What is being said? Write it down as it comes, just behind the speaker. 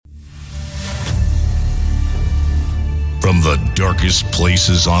from the darkest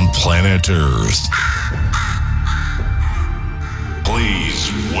places on planet Earth. Please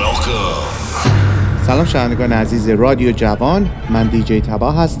welcome. سلام شنوندگان عزیز رادیو جوان، من دیجی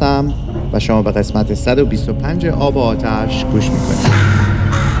تبا هستم و شما به قسمت 125 آب آتش گوش میکنید.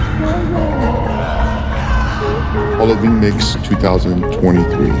 Halloween Mix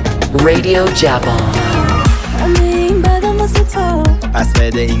 2023 رادیو جوان. پس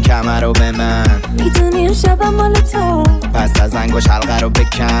بده این کمر رو به من، میدونیم شبم مال تو، پس از انگوش حلقه رو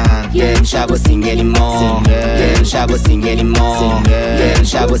بکن. یه امشب و سینگلی ما، یه امشب و سینگلی ما، یه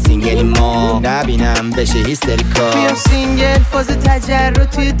امشب و سینگلی ما، نبینم بشه هیستریکا. بیام سینگل فاز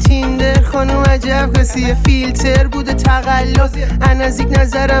تجرد توی تیندر، خانم عجب کسی فیلتر بوده تقلب. نزدیک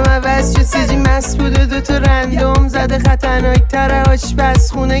نظرم عوض شد، سیجی مست بوده دوتا رندوم زده خطرناک تره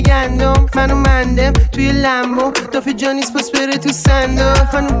آشپز خونه گندم. منو مندم توی لمبو دافی جانیس پاس بره تو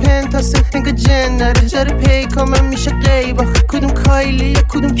صندوق. خانم پنتاسه انگا جن داره جاره پیکامم میشه قیبا. کدوم کایلی یا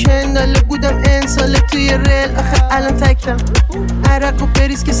کدوم کنداله، بودم انساله توی ریل آخه الان تکرم عرق و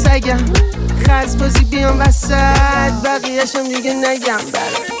بریز که سگم. خرز بازی بیام وسط بقیهشم دیگه نگم.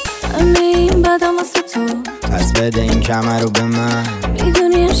 این بدم واسه تو، پس بده این کمر رو به من،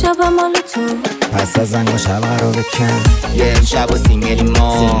 میدونیم شبم مال تو، پس از انگوش حلقه رو بکن. یه امشب و سینگلی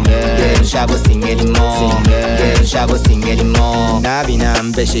ما، یه امشب و سینگلی ما، یه امشب و سینگلی ما،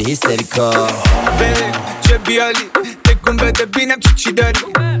 نبینم بشه هیستریکا. بره چه بیالی تکون بده بینم چی داری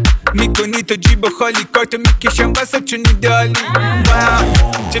میکنی تو جیب خالی، کارتو میکشم واسه چون ایدالی.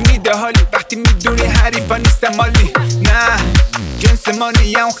 چه میده حالی وقتی میدونی حریفا نیستم مالی. نه جنس مانی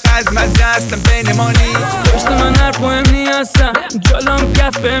یا اون خز مزه هستم بین مانی. پشت من حرف مهم نیستم، جالام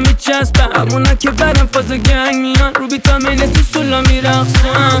کف به میچسبم، همونا که برم فاز گنگ میان رو بیتا مینه تو سولا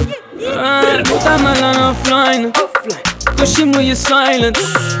میرقصم. بودم الان آفلاین گوشیم روی سایلنت،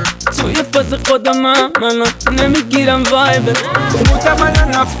 توی فاز خودم الان نمیگیرم وایبت. بودم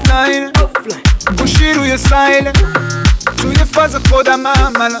الان آفلاین گوشی روی سایلنت، توی فاز خودم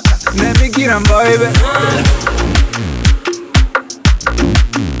الان نمیگیرم وایبت.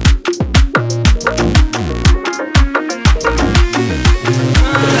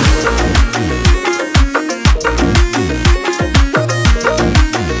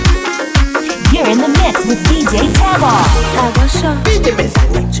 in the mix with DJ Taba. Tabasha, بیده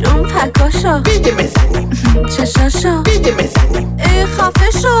بزنیم جون پکاشا، بیده بزنیم چشاشا، بیده بزنیم ای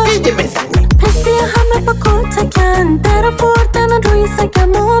خفشا، بیده بزنیم. پسی همه با کتکن در آوردن روی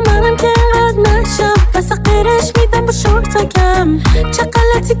سگم و منم که رد نشم، پس غیرش میدم با شورتکم. چه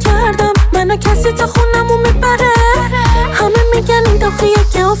غلطی کردم منو کسی تا خونمو میبره، همه میگن این داخیه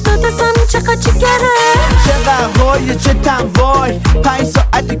که افتاده زمین چقدر جگره. چه قهوای چه تنوای 5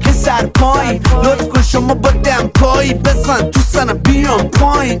 ساعتی که سرپایی، لطف کن شما با دمپایی بزن تو سنم بیام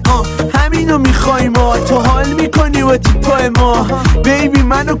پایین. همینو میخوایم ما، تو حال میکنی و تیپای ما. بیبی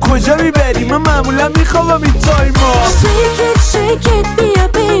منو کجا میبری، من معمولا میخوام این تایما. شیکت بیا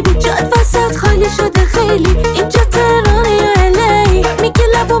بیبی، جاد وسط خالی شده خیلی، اینجا تهران یا الی، میگه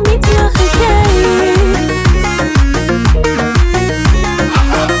لبا میدی آخه کی.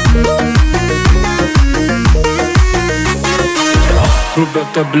 رو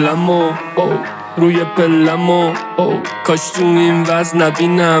به قبلمو روی پلمو کاش تو این وزن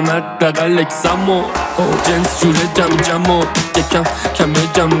نبینم حداقل اکسمو. جنس جوره جم جمو یکم کمه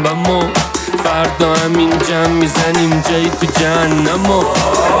جنبمو، فردا همین جمع میزنیم جایی تو جهنمو.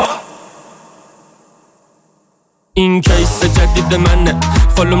 این کیس جدید منه،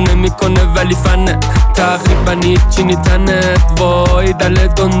 فالوم نمیکنه ولی فنه، تقریبا هیچی نیتنت وای دل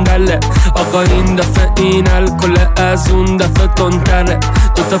دندله. آقا این دفعه این الکل از اون دفعه تندتره،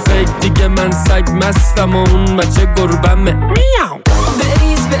 دوتا فیک دیگه من سگ مستم و اون بچه گربمه.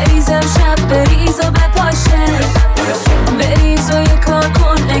 بریز بریزم شب بریز و بپاشه، بریز و یه کار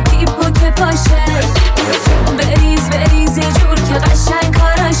کن اکیپو که پاشه، بریز بریز یه جور که قشنگ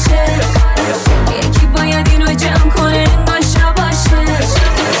کاراشه، یکی باید اینو جمع کنه انگار شباشه.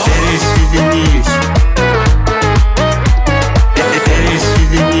 بریز چیزی نیست، بریز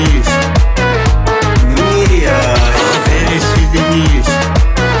چیزی نیست، میاد بریز چیزی نیست،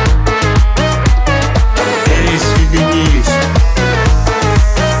 بریز چیزی نیست.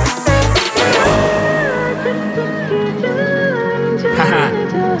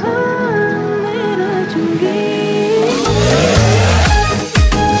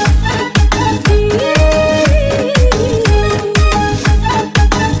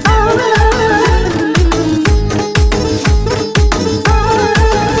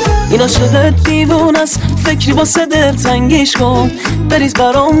 این عاشقت دیوونست، فکری واسه دلتنگیش کن، بریز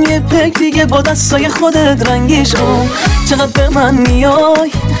برام یه پک دیگه با دستای خودت رنگیش کن. چقدر به من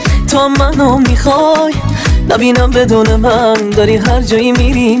میای تا منو میخوای، نبینم بدون من داری هر جایی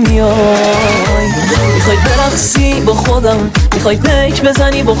میری میای. میخوای برقصی با خودم، میخوای پیک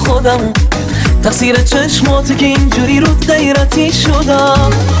بزنی با خودم، تقصیر چشماته که اینجوری رو غیرتی شدم.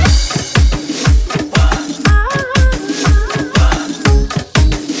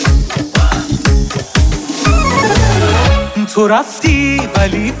 تو رفتی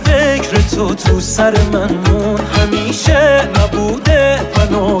ولی فکر تو سر من مون، همیشه نبوده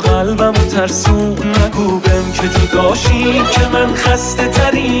منو قلبم ترسون. نگو بهم که تو داشتی که من خسته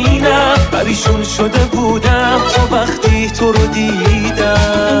ترینم، پریشون شده بودم تو وقتی تو رو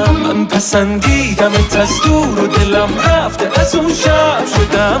دیدم. من پسندیدمت از دور و دلم رفته از اون شب،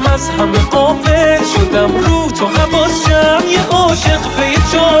 شدم از همه غافل، شدم رو تو حواسم. یه عاشق به یه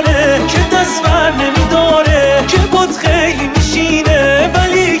جانه که دست بر نمیداره، که بود خیلی میشینه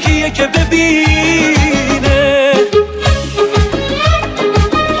ولی کیه که ببینه.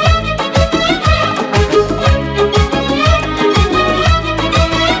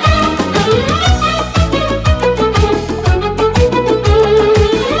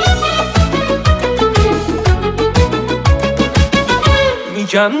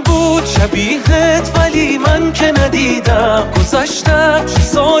 میگن بود شبیهت ولی من که ندیدم، گذاشتم چی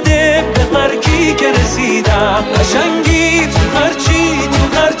ساده به هر کی که رسیدم. قشنگی تو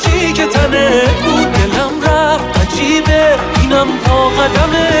هرچی که تنه بود، دلم رفت عجیبه اینم پا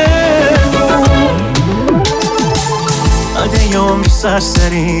قدمه. ادیومی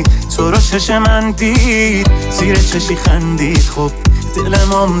سرسری تو رو چش من دید، زیر چشی خندید، خب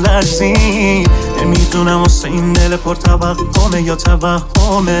دلم هم لرزید. نمیدونم واسه این دل پر توقمه یا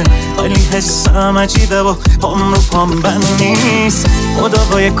توهمه، ولی حسم عجیبه و پام رو پام بند نیست. خدا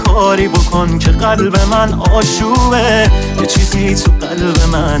با یه کاری بکن که قلب من آشوبه، یه چیزی تو قلب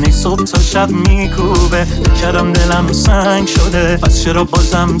من ای صبح تا شب میکوبه. کردم دلم سنگ شده پس چرا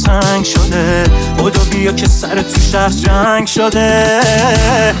بازم تنگ شده، خدا بیا که سر تو شهر جنگ شده.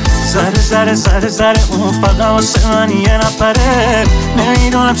 ذره ذره ذره ذره اون فقط واسه من یه نفره،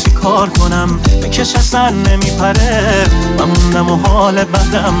 نمیدونم چی کار کنم بکش اصلا نمیپره. من موندم و حال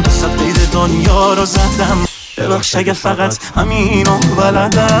بدم، صد قید دنیا رو زدم، ببخش اگه فقط همینو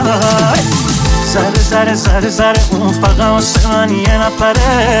بلدم. ذره ذره ذره ذره اون فقط واسه من یه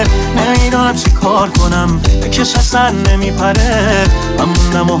نفره، نمیدونم چی کار کنم بکش اصلا نمیپره. من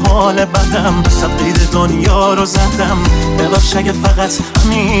موندم و حال بدم، صد قید دنیا رو زدم، ببخش اگه فقط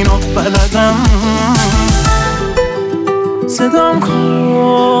همینو بلدم. صدام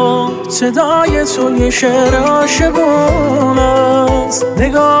کن صدای تو یه شعر عاشقونه است،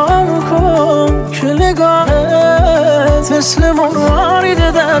 نگاه کن که نگاهت مثل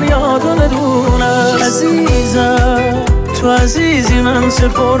مروارید دریا دونه دونه. عزیزم تو عزیزی من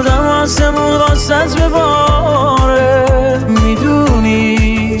سپردم آسمون واسط بباره،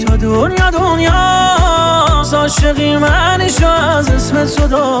 میدونی تا دنیا عاشقی منشو از اسم تو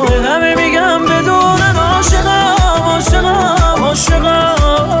دار. به همه میگم بدون عاشقم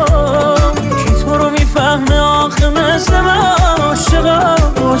کی تو رو میفهمه آخه مثل من. عاشقم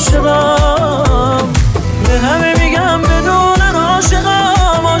به همه میگم بدون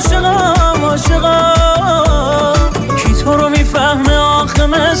عاشقم کی تو رو میفهمه آخه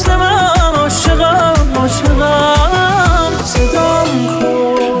مثل من. عاشقم صدام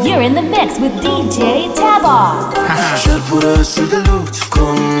کن. You're in the mix with DJ Taba. شهر پر اسید لطف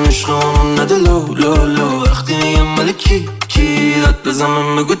کن عشقانو نده لو وقتی میگم ملکی کی داد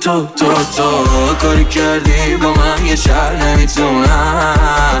بزنم بگو تو کاری کردی با من یه شهر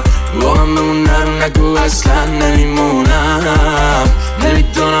نمیتونم با من بمونم، نگو اصلا نمیمونم.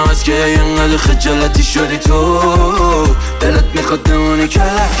 نمیدونم از که اینقدر خجالتی شدی تو، دلت میخواد بمونی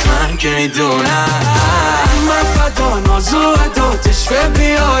کلک من که میدونم. من فدا نازو اداتش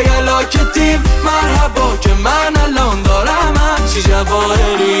بیای علاکتیم، مرحبا که من الان دارم همچی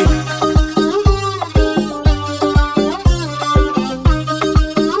جواهری.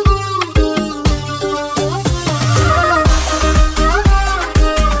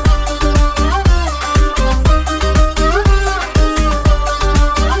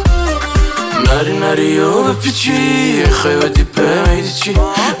 نری و بپیچی خیلی دیپه میدی چی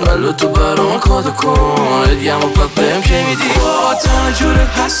قلو تو برام کادو کن ادیم و پپم که میدی. با تا جوره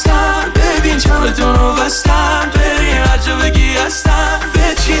هستم ببین چند دونو بستم، بریم هر جا بگی هستم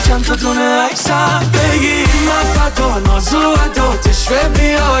بچی چند تا دونه عکسم بگی. من فدا نازو اداتش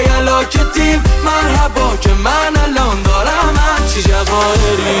بیای علاکتیم، مرحبا که من الان دارم همچی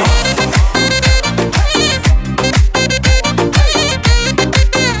جواهری.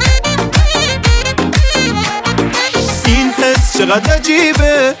 چقدر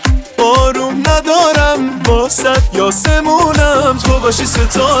عجیبه بارون ندارم واسط یاسمونم تو باشی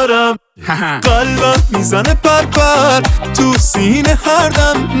ستارم قلبم میزنه پرپر تو سینه هر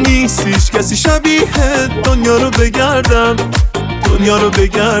دم نیست هیچ کسی شبیه دنیا رو بگردم دنیا رو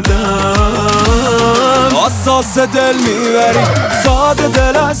بگردم اساس دل میبری ساده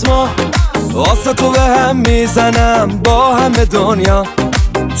دل از ما واسه تو به هم میزنم با همه دنیا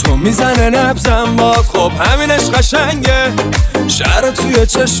تو میزنه نبزم باد خب همینش قشنگه شهر توی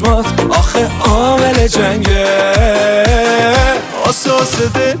چشمات آخه عامل جنگه اساس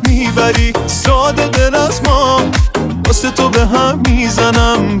دل میبری ساده دل از ما واسه تو به هم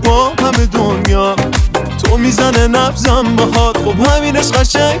میزنم با همه دنیا تو میزنه نبزم باهات خب همینش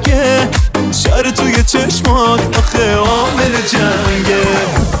قشنگه شهر توی چشمات آخه عامل جنگه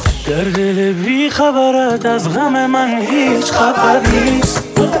در دل بی خبرت از غم من هیچ خبر نیست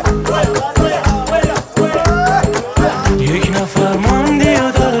یک نفر ماندی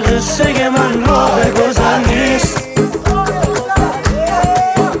و در قصه من راه گذر نیست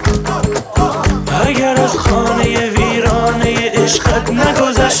اگر از خانه ویرانه عشقت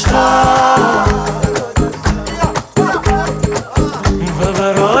نگذشتم و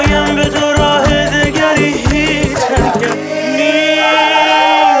برایم به تو راه دگری هیچ حرکت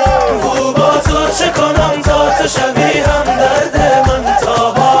چه کنم تا تو شبی هم درد من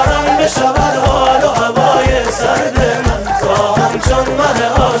تا بارم بشود حال و هوای سرد من تا همچون من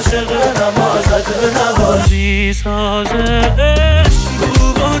عاشق نمازت به نوازی ساز عشق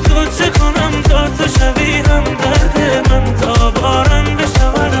با تو چه کنم تا تو شبی هم درد من تا بارم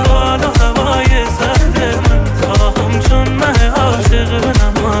بشود حال و هوای سرد من تا همچون من عاشق به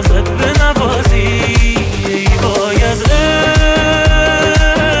نمازت به نوازی ای وای از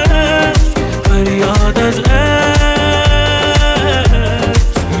فریاد از عشق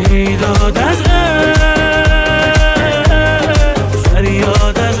میداد از عشق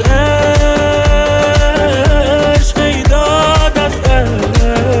فریاد از عشق میداد از عشق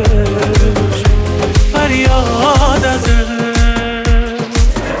فریاد از عشق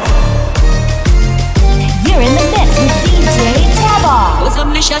You're in the mix with DJ Taba.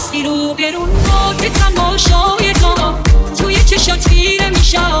 بازم نشستی رو برون که تماشای تو توی چشات خیره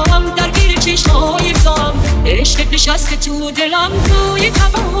میشم درگیر چشمای تو عشق نشسته تو دلم توی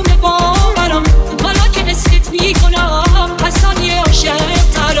تمام باورم حالا که نسیت میکنم حسانی عاشق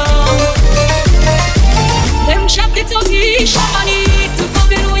ترم امشب که تو میشمنی تو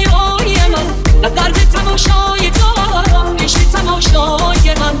خواب رویای من و درد تماشای تو عشق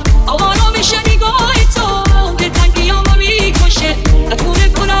تماشای من آرامش نگاه تو به تنگیامو میکشه نتونه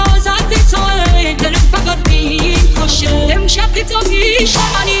گنازت تو دلم فقط میکشه امشب که تو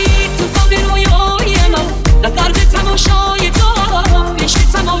میشمنی تو خواب رویای من و درد تماشای تو عشق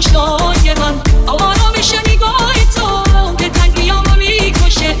تماشای من آرامش نگاه تو به تنگیامو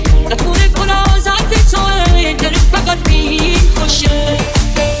میکشه نتونه گنازت تو دلم فقط میکشه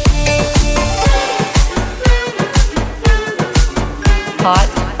Hot,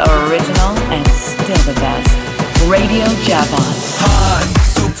 original, and still the best. Radio Japan. Hi,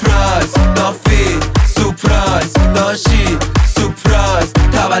 surprise, Dafi, surprise, Dashi, surprise.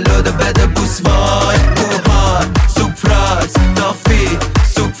 تولد بده بوسوای اوهان surprise, Dafi,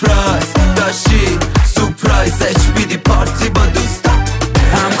 surprise, Dashi, surprise. HBD پارتی با دوستم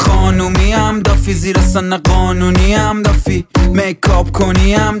هم خانومی هم دافی زیر سن قانونی هم دافی میکاپ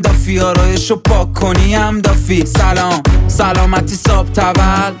کنی هم دافی آرایشو پاک کنی هم دافی سلام سلامتی ساب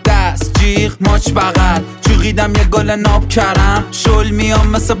تول دست جیغ ماچ بغل جوغیدم یه گل ناب کرم شل میام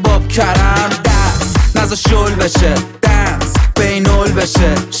مثل باب کرم دست نزا شل بشه دنس بینول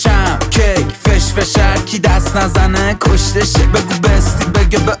بشه شم کیک فش فشر کی دست نزنه کشتشه بگو بستی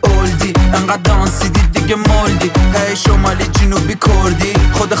بگه به اولدی انقدر دانسیدی دیگه مولدی هی شمالی جنوبی کردی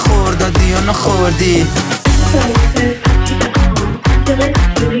خود خوردادی یا نخوردی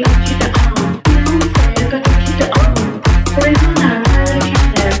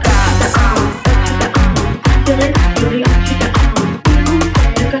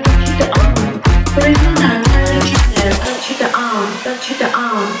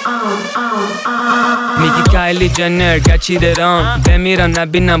میگی کایلی جنر گچیدرام بمیرم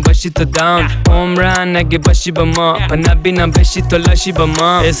نبینم باشی تو داون عمرن نگه باشی با ما پا نبینم بشی تو لاشی با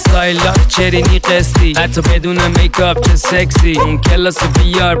ما استایلا چرینی قسطی حتی بدون میکاپ چه سکسی اون کلاس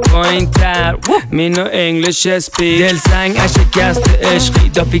بیار پایین تر مینو انگلیش اسپیک دل سنگ شکست عشقی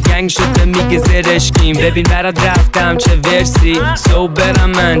دافی گنگ شده میگه زرشکیم ببین برات رفتم چه ورسی سو برم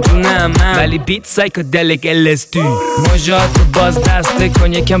من جونم من ولی بیت سایکودلیک LSD مجات باز دسته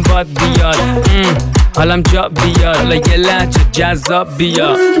کن یکم باد بیاد حالم جا بیار حالا یه لحجه جذاب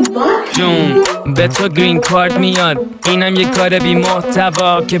بیار جون به تو گرین کارت میاد اینم یه کار بی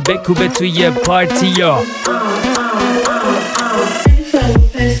محتوا که بکوبه توی پارتی ها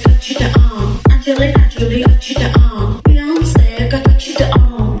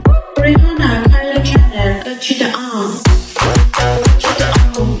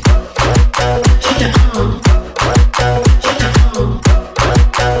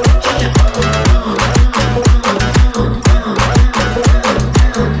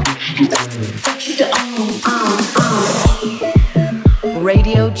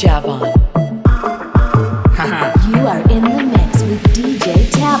Radio Javon. You are in the mix with DJ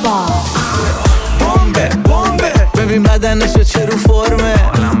Taba. بمبه بمبه ببین بدنشو چه رو فرمه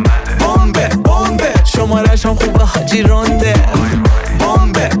بمبه بمبه شمارش هم خوبه حاجی رونده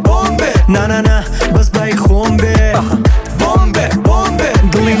بمبه بمبه نه نه نه بس بای خونده بمبه بمبه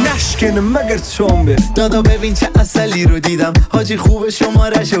دلی نشکنه مگر چنبه دادا ببین چه اصلی رو دیدم حاجی خوبه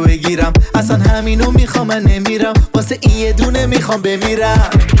شمارشو بگیرم اصلا همینو میخوام من نمیرم واسه این یه دونه میخوام بمیرم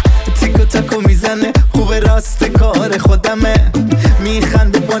تیکو تاکو میزنه خوبه راست کار خودمه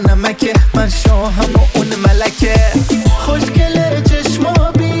میخنده با نمکه من شاهم و اون ملکه خوشگله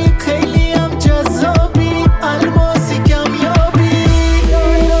چشمابی خیلی هم جذابی الماسی کمیابی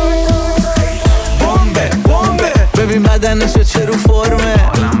بمبه بمبه ببین بدنشو چه رو فرمه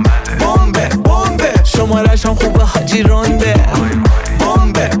بمبه بمبه شمارش هم خوبه حاجی رونده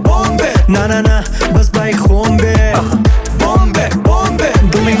بمبه بمبه نه نه نه بس بای خونده بمبه بمبه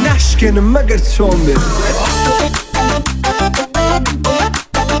دلی نشکنه مگر چنبه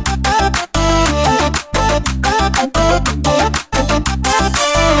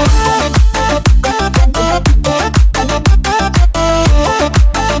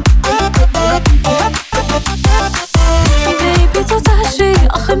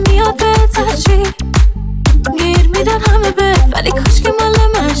ولی کاش که مال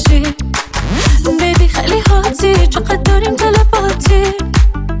منشی بیبی خیلی هاتی چقدر داریم تلپاتی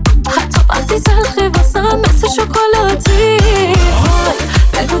حتی وقتی تلخی واسم مثل شکلاتی وای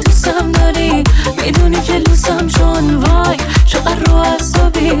بگو دوستم داری میدونی که لوسم شون وای چقدر رو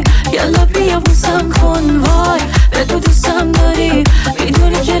اعصابی یالا بیا بوسم کن وای بگو دوستم داری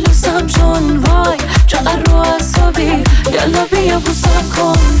میدونی که لوسم شون وای چقدر رو اعصابی یالا بیا بوسم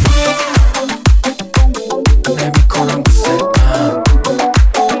کن نمیکنم دوستم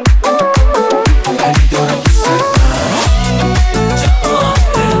ولی دارم دوستم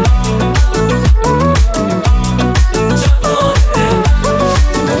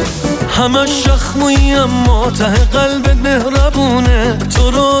همه شخموی اما ته قلب مهربونه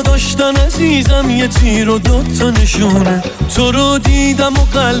تو رو داشتن عزیزم یه تیر و دوتا نشونه تو رو دیدم و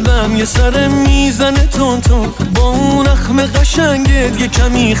قلبم یه سر میزنه تون تون با اون اخم قشنگت یه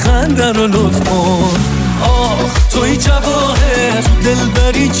کمی خنده رو لطف کن آخ توی جواهر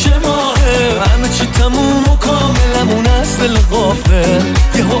دلبری چه ماهه همه چی تموم و کاملمون از دل غافل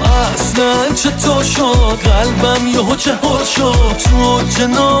یهو اصلا چطور شد قلبم یهو چه حل شد تو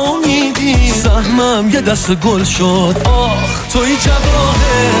جنا امیدی سهمم یه دست گل شد آخ توی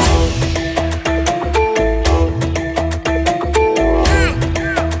جواهر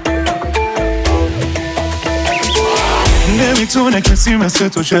نمیتونه کسی مثل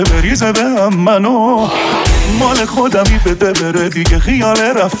تو شه بریزه به هم منو مال خودمی بده بره دیگه خیال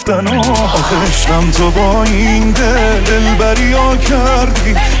رفتنو آخه عشقم تو با این دلبری ها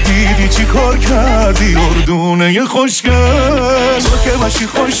کردی دیدی چی کار کردی اردونه ی خوشگل تو که باشی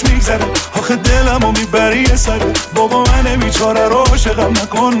خوش میگذره آخه دلمو میبری یه سره بابا من بیچاره رو عاشقم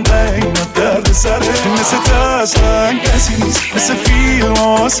نکن قیمت درد سره مثل تسلن کسی نیست مثل فیلم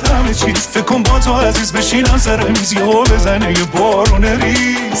هاست همه چیز فکر کن با تو عزیز بشینم سر میزی و بزنه یه بارون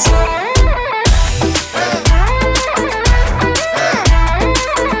ریز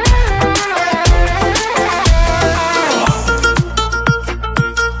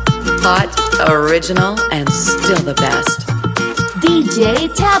Hot, original, and still the best. DJ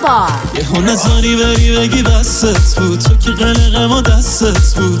Taba. یهو نزاری بری بگی بستت بود تو که قلقه ما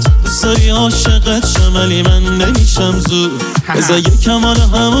دستت بود دوست داری عاشقت شم ولی من نمیشم زود بذار یکم حالا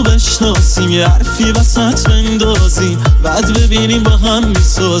همو بشناسیم یه حرفی وسط بندازیم بعد ببینیم با هم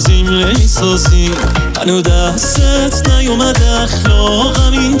میسازیم نمیسازیم هنو دستت نیومده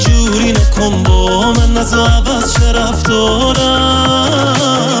اخلاقم اینجوری نکن با من نزا عوض چه رفتارم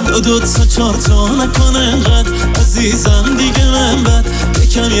دو تا چار تا نکن انقدر عزیزم دیگه من بد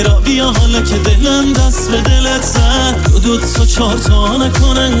کمی را بیا حالا که دلم دست به دلت زد دو تا چار تا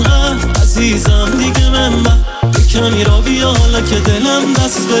نکن انقدر عزیزم دیگه من بد کمی را بیا حالا که دلم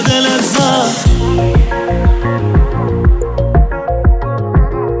دست به دلت زد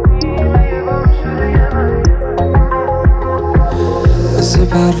مثل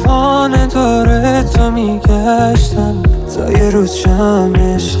پروانه داره تو میگشتم تا یه روز شم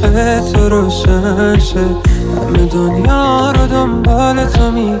عشق تو روشن شه. همه دنیا رو دنبال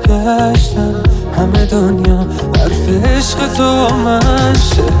تو میگشتم، همه دنیا حرف عشق تو من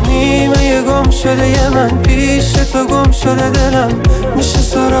شه. نیمه یه گم شده یه من پیش تو گم شده دلم، میشه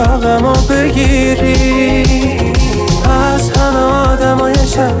سراغمو بگیری از همه آدمای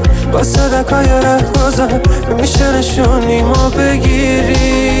شب با صدقای رهگذر، میشه نشونیمو بگیری.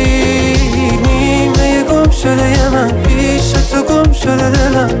 نیمه یه گم شده یه من پیش تو گم شده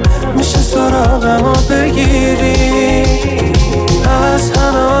دلم، میشه سراغمو بگیری از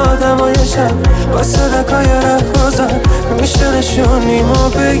همه آدمای شب با صدقای رهگذر، میشه نشونیمو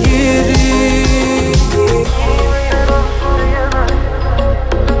بگیری.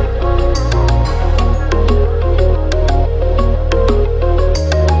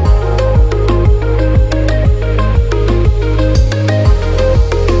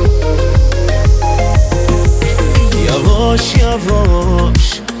 یواش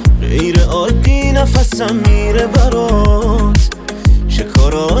یواش غیر عادی نفسم میره برات، چه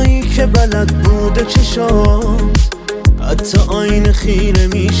کارایی که بلد بوده چشات، حتی آینه خیره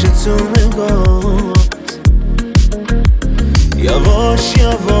میشه تو نگات. یواش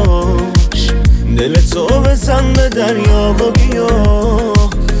یواش دل تو بزن به دریا و بیا،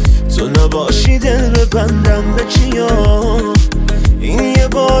 تو نباشی دل ببندم به کیا، این یه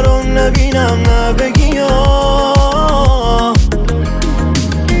بارو نبینم نبگیا.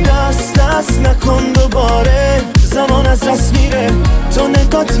 دست دست نکن دوباره، زمان از دست میره، تو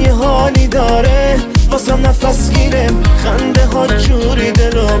نگات یه حالی داره واسم نفس گیره. خنده ها جوری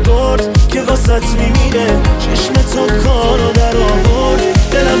دلو برد که واسط میمیره، چشم تو کارو در آورد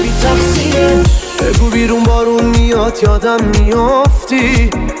دلم بی تقصیره. بگو بیرون بارون میاد یادم میافتی،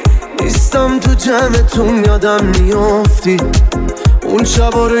 نیستم تو جمعتون یادم میافتی. اون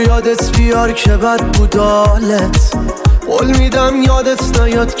شبا رو یادت بیار که بد بود حالت، قول میدم یادت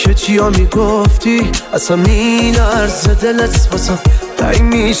نیاد که چیا میگفتی. اصلا میلرزه دلت واسم، تنگ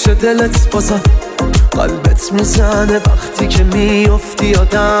میشه دلت واسم، قلبت میزنه وقتی که میافتی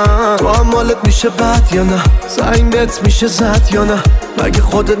یادم. تو هم حالت میشه بد یا نه، زنگ بهت میشه زد یا نه، مگه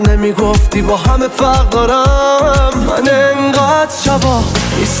خودت نمیگفتی با همه فرق دارم. من انقدر شبا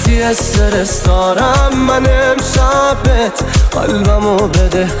نیستی استرس دارم، من امشبت قلبمو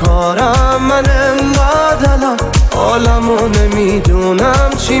بدهکارم. من انقدر الان حالمو نمیدونم،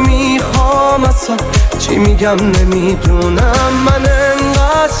 چی میخوام اصلا چی میگم نمیدونم. من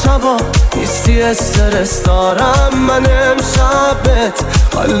انقدر شبا نیستی استرس دارم، من امشبت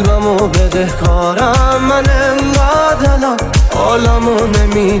قلبمو بدهکارم. من انقدر الان حالمو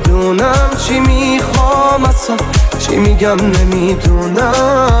نمیدونم، چی میخوام اصلا چی میگم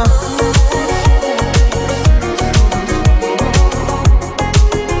نمیدونم.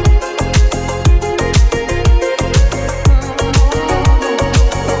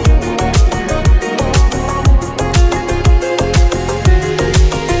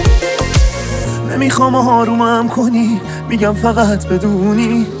 نمیخوام آرومم کنی، میگم فقط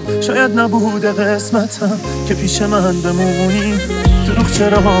بدونی شاید نبوده قسمتم که پیش من بمونی. دروغ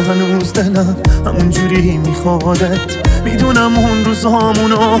چرا هنوز دلم همون جوری میخوادت، میدونم اون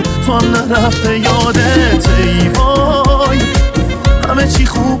روزامونو تو هم نرفته یادت. ای وای همه چی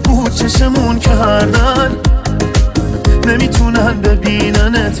خوب بود چشمون کردن، نمیتونن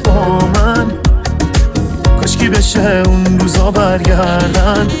ببیننت با من، کاشکی بشه اون روزا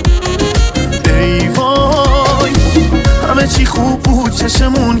برگردن. ای وای همه چی خوب بود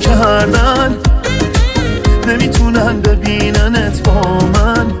چشمون کردن، نمیتونن ببیننت با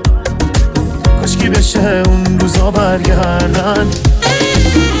من، کاشکی بشه اون روزا برگردن.